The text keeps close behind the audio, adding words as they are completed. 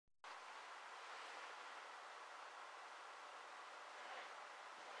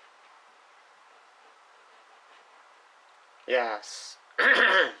Yes.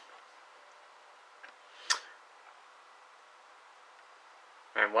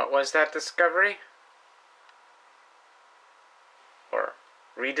 And what was that discovery? Or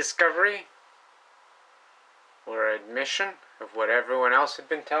rediscovery? Or admission of what everyone else had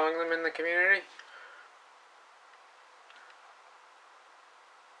been telling them in the community?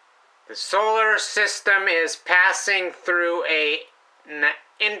 The solar system is passing through an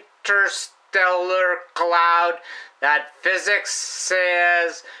interstellar cloud that physics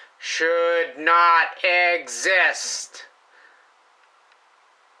says should not exist.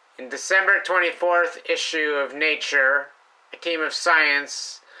 In December 24th issue of Nature, a team of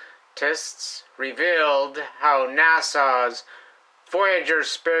scientists revealed how NASA's Voyager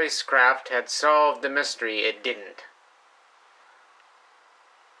spacecraft had solved the mystery it didn't.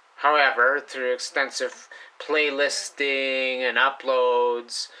 However, through extensive playlisting and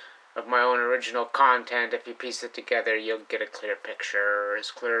uploads of my own original content, if you piece it together, you'll get a clear picture,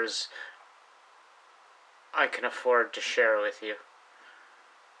 as clear as I can afford to share with you.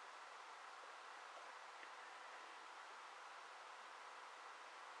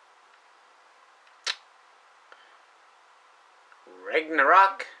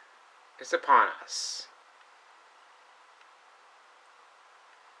 Ragnarok is upon us.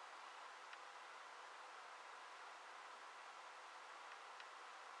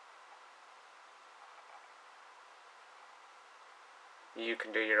 You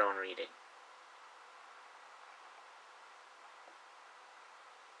can do your own reading.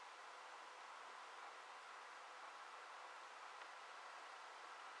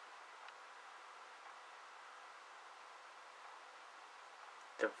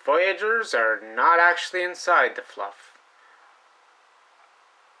 The Voyagers are not actually inside the fluff.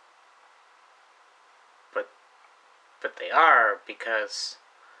 But they are, because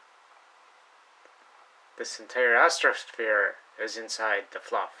this entire astrosphere is inside the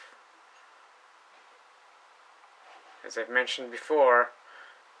fluff. As I've mentioned before,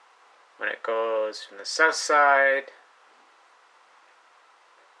 when it goes from the south side,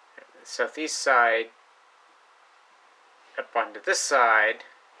 the southeast side, up onto this side,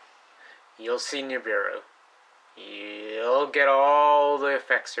 you'll see Nibiru. You'll get all the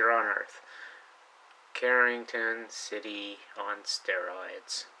effects here on Earth. Carrington City on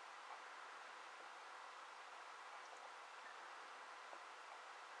steroids.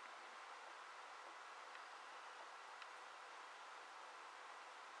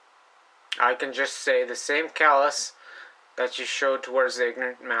 I can just say the same callous that you showed towards the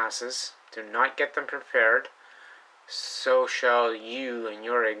ignorant masses. Do not get them prepared. So shall you and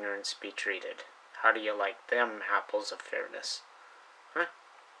your ignorance be treated. How do you like them apples of fairness? Huh?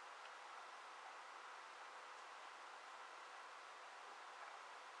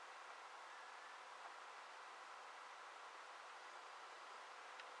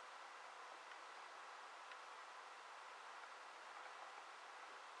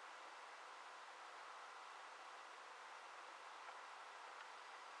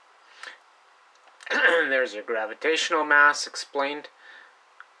 There's your gravitational mass explained,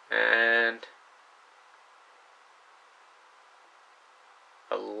 and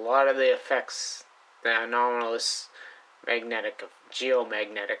a lot of the effects, the anomalous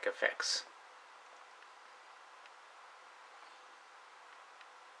geomagnetic effects.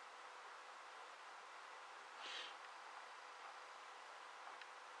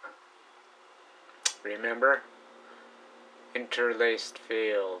 Remember, interlaced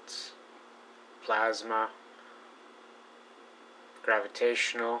fields. Plasma,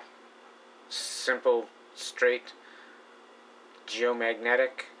 gravitational, simple, straight,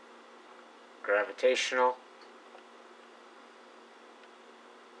 geomagnetic, gravitational.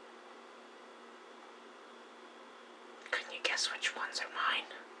 Can you guess which ones are mine?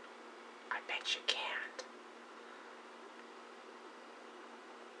 I bet you can't.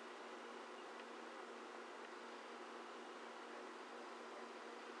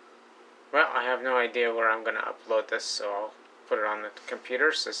 Well, I have no idea where I'm going to upload this, so I'll put it on the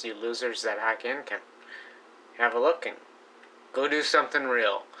computer so you losers that hack in can have a look and go do something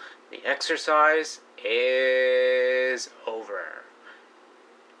real. The exercise is over.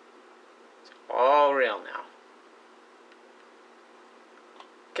 It's all real now.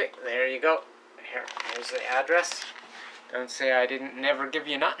 Okay, there you go. Here's the address. Don't say I didn't never give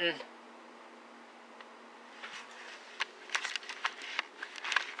you nothing.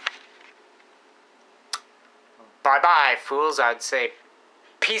 Bye-bye, fools. I'd say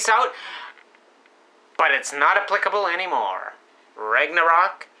peace out, but it's not applicable anymore.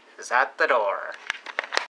 Ragnarok is at the door.